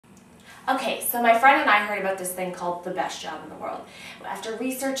Okay, so my friend and I heard about this thing called the best job in the world. After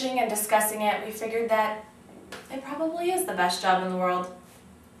researching and discussing it, we figured that it probably is the best job in the world.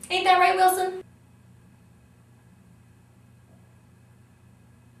 Ain't that right, Wilson?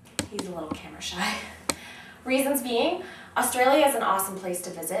 He's a little camera shy. Reasons being, Australia is an awesome place to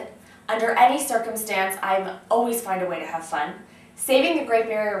visit. Under any circumstance, I always find a way to have fun. Saving the Great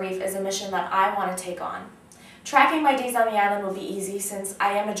Barrier Reef is a mission that I want to take on. Tracking my days on the island will be easy since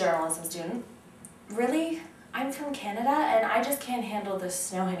I am a journalism student. Really? I'm from Canada and I just can't handle the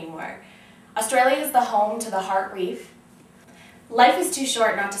snow anymore. Australia is the home to the Heart Reef. Life is too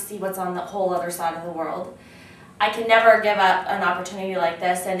short not to see what's on the whole other side of the world. I can never give up an opportunity like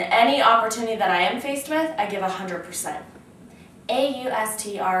this, and any opportunity that I am faced with, I give 100%. A-U-S-T-R-A-L-I-A.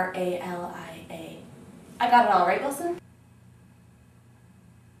 I got it all right, Wilson?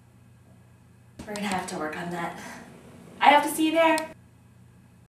 We're gonna have to work on that. I have to see you there.